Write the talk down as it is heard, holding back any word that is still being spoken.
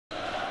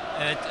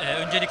Evet,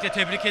 öncelikle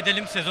tebrik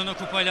edelim. Sezona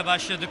kupayla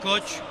başladı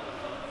koç.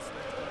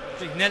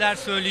 Peki, neler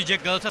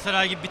söyleyecek?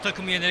 Galatasaray gibi bir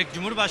takımı yenerek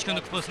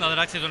Cumhurbaşkanı kupasını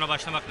alarak sezona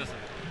başlamak nasıl?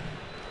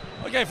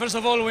 Okay, first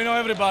of all, we know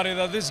everybody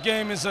that this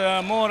game is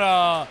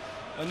more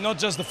not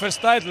just the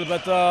first title,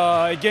 but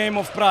a game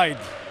of pride.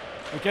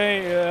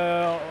 Okay,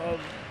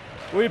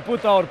 we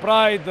put our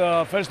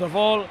pride first of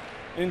all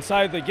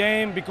inside the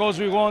game because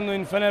we want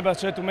in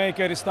Fenerbahçe to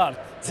make a restart,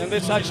 and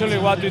that's actually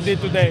what we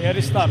did today, a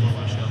restart.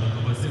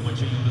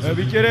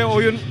 Bir kere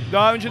oyun,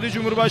 daha önce de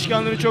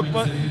Cumhurbaşkanlığını çok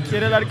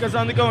kereler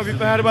kazandık ama bir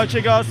Fenerbahçe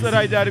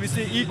Galatasaray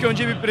derbisi ilk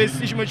önce bir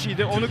prestij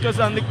maçıydı. Onu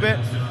kazandık ve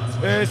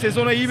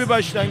sezona iyi bir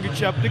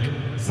başlangıç yaptık.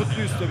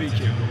 Mutluyuz tabii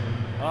ki.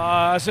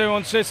 I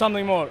want to say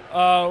something more.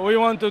 We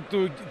wanted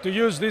to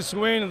use this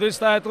win, this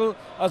title,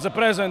 as a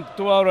present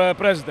to our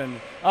president.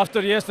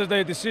 After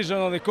yesterday's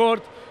decision on the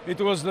court, it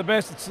was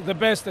the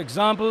best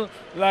example,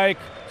 like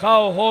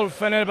how whole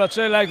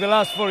Fenerbahçe, like the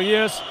last 4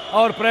 years,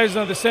 our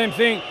president, the same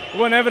thing.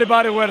 When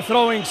everybody were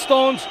throwing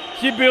stones,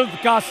 he built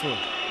castle.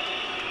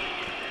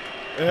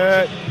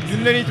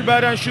 Dünden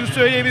itibaren şunu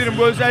söyleyebilirim.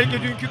 Bu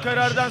özellikle dünkü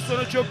karardan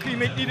sonra çok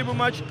kıymetliydi bu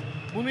maç.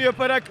 Bunu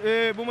yaparak,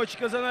 bu maçı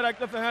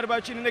kazanarak da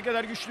Fenerbahçe'nin ne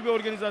kadar güçlü bir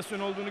organizasyon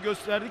olduğunu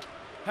gösterdik.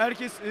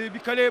 Herkes bir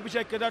kale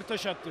yapacak kadar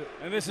taş attı.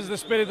 And this is the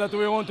spirit that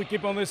we want to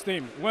keep on this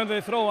team. When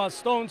they throw us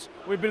stones,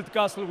 we build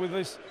castle with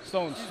these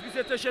stones. Siz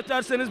bize taş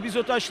atarsanız biz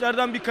o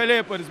taşlardan bir kale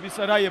yaparız, bir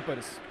saray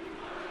yaparız.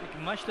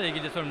 Peki, maçla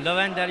ilgili sorum.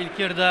 Lavender ilk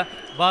yarıda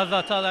bazı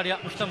hatalar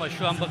yapmıştı ama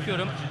şu an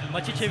bakıyorum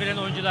maçı çeviren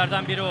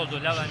oyunculardan biri oldu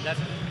Lavender.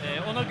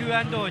 Ona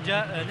güvendi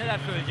hoca. Neler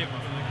söyleyecek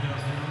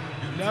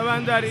bu?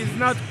 Lavender is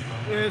not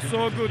so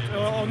good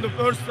on the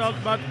first half,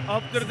 but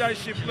after that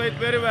she played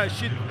very well.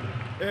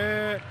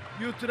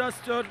 You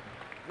trust her.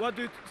 What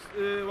do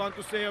you want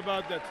to say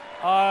about that?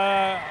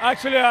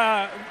 Actually,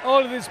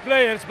 all these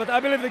players, but I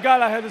believe the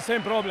Gala had the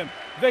same problem.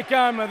 They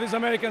came, these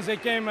Americans, they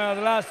came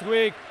last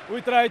week.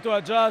 We tried to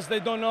adjust, they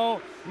don't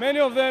know. Many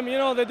of them, you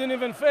know, they didn't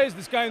even face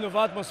this kind of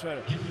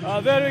atmosphere.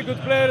 Very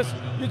good players.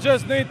 You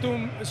just need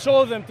to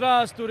show them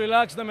trust, to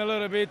relax them a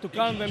little bit, to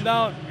calm them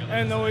down,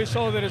 and we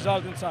saw the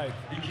result inside.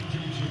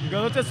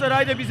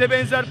 Galatasaray da bize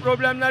benzer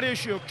problemler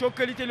yaşıyor. Çok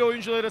kaliteli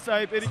oyunculara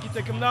sahip her iki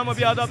takımda ama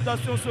bir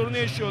adaptasyon sorunu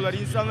yaşıyorlar.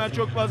 İnsanlar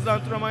çok fazla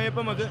antrenman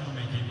yapamadı.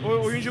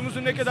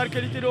 Oyuncumuzun ne kadar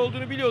kaliteli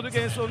olduğunu biliyorduk.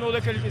 En sonunda o da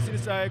kalitesini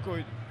sahaya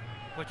koydu.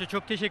 Koça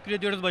çok teşekkür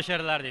ediyoruz.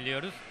 Başarılar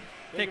diliyoruz.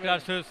 Tekrar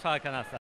söz Hakan Aslan.